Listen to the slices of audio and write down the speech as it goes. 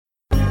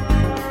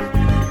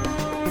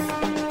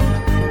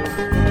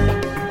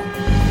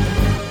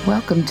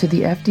Welcome to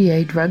the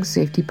FDA Drug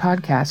Safety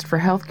Podcast for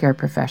healthcare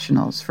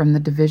professionals from the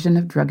Division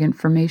of Drug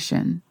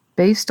Information.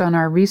 Based on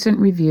our recent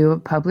review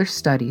of published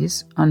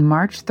studies, on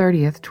March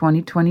 30th,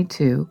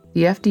 2022,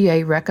 the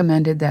FDA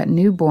recommended that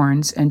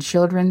newborns and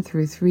children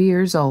through 3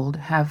 years old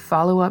have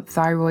follow-up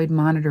thyroid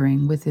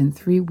monitoring within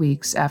 3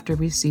 weeks after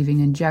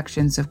receiving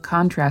injections of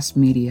contrast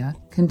media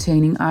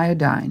containing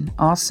iodine,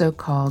 also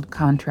called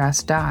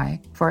contrast dye,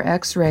 for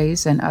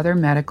X-rays and other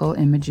medical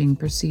imaging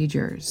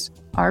procedures.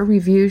 Our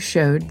review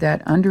showed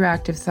that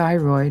underactive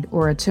thyroid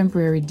or a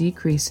temporary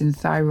decrease in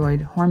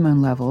thyroid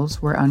hormone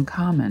levels were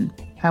uncommon.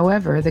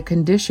 However, the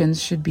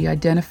conditions should be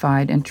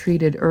identified and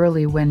treated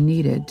early when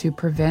needed to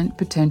prevent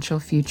potential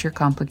future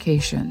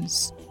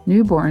complications.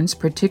 Newborns,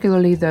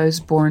 particularly those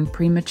born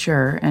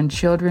premature, and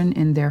children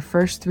in their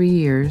first 3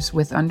 years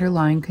with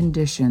underlying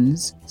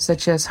conditions,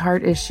 such as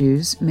heart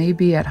issues, may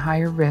be at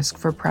higher risk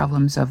for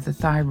problems of the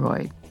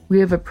thyroid. We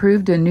have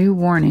approved a new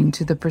warning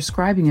to the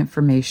prescribing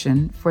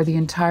information for the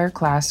entire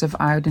class of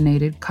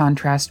iodinated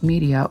contrast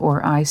media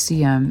or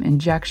ICM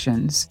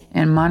injections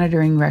and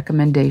monitoring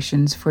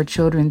recommendations for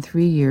children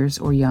 3 years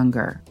or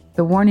younger.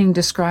 The warning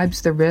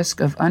describes the risk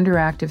of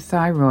underactive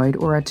thyroid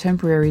or a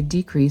temporary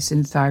decrease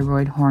in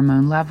thyroid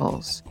hormone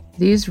levels.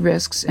 These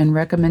risks and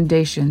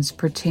recommendations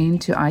pertain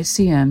to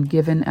ICM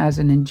given as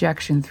an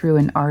injection through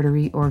an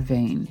artery or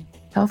vein.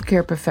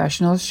 Healthcare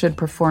professionals should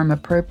perform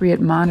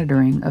appropriate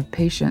monitoring of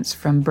patients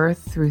from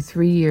birth through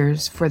 3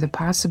 years for the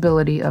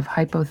possibility of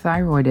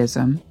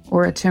hypothyroidism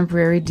or a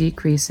temporary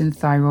decrease in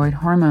thyroid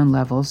hormone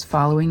levels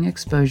following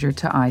exposure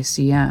to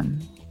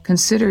ICM.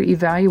 Consider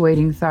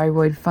evaluating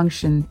thyroid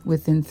function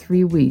within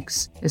 3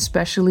 weeks,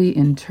 especially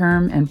in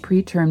term and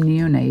preterm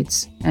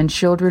neonates and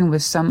children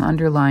with some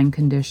underlying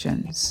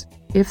conditions.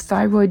 If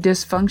thyroid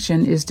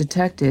dysfunction is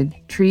detected,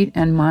 treat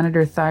and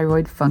monitor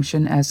thyroid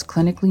function as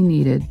clinically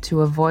needed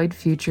to avoid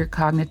future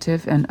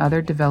cognitive and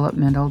other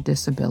developmental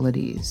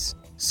disabilities.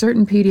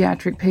 Certain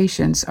pediatric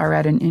patients are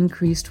at an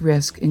increased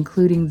risk,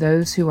 including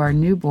those who are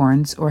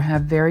newborns or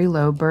have very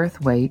low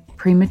birth weight,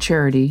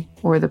 prematurity,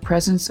 or the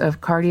presence of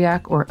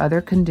cardiac or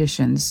other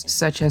conditions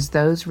such as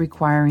those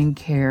requiring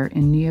care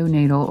in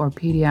neonatal or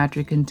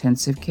pediatric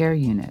intensive care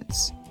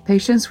units.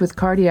 Patients with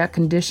cardiac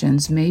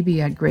conditions may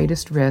be at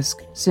greatest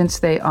risk since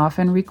they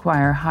often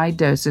require high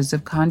doses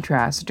of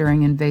contrast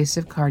during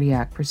invasive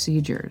cardiac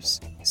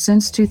procedures.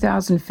 Since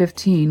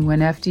 2015,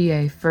 when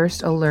FDA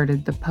first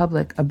alerted the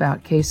public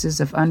about cases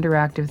of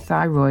underactive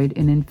thyroid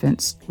in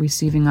infants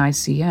receiving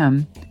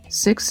ICM,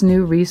 6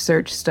 new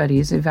research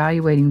studies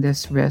evaluating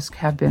this risk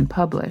have been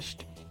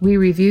published. We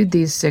reviewed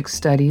these 6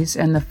 studies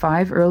and the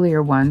 5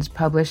 earlier ones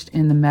published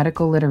in the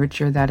medical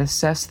literature that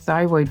assessed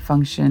thyroid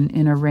function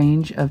in a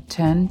range of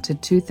 10 to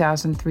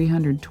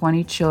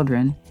 2,320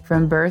 children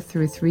from birth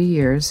through 3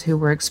 years who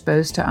were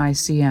exposed to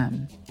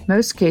ICM.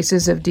 Most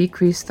cases of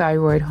decreased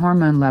thyroid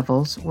hormone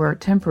levels were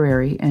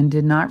temporary and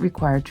did not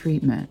require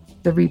treatment.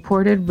 The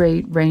reported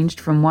rate ranged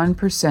from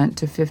 1%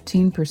 to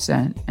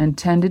 15% and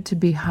tended to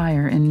be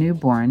higher in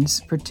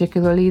newborns,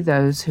 particularly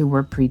those who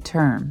were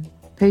preterm.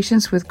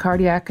 Patients with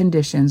cardiac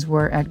conditions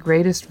were at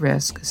greatest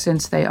risk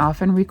since they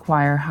often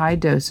require high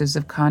doses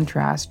of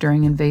contrast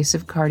during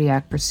invasive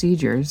cardiac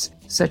procedures,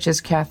 such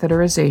as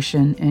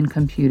catheterization and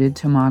computed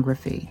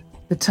tomography.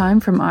 The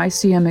time from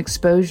ICM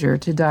exposure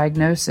to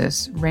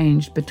diagnosis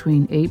ranged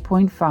between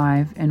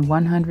 8.5 and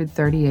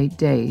 138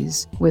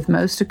 days, with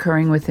most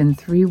occurring within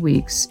 3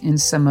 weeks in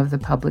some of the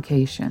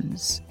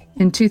publications.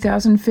 In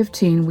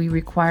 2015, we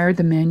required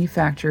the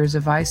manufacturers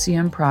of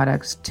ICM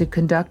products to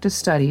conduct a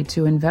study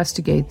to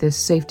investigate this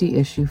safety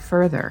issue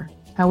further.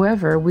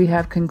 However, we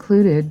have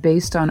concluded,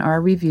 based on our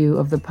review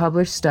of the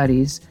published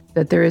studies,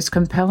 that there is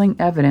compelling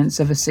evidence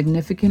of a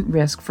significant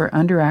risk for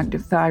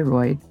underactive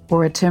thyroid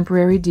or a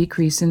temporary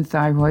decrease in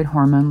thyroid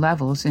hormone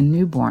levels in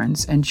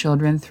newborns and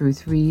children through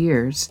 3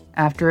 years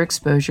after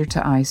exposure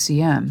to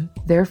ICM.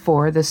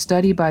 Therefore, the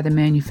study by the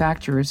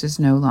manufacturers is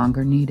no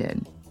longer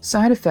needed.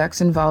 Side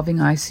effects involving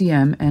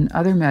ICM and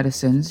other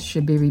medicines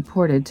should be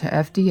reported to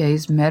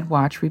FDA's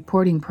MedWatch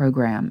reporting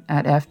program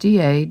at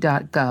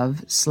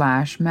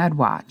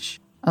fda.gov/medwatch.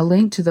 A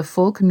link to the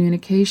full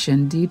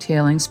communication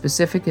detailing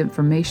specific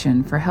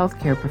information for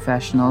healthcare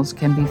professionals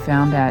can be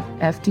found at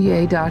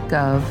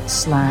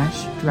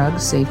fda.gov/drug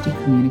safety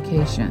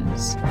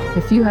communications.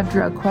 If you have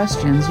drug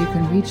questions, you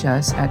can reach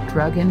us at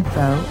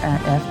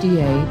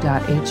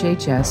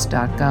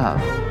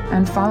druginfo@fda.hhs.gov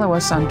and follow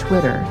us on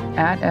Twitter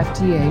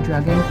 @FDA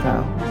Drug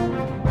Info.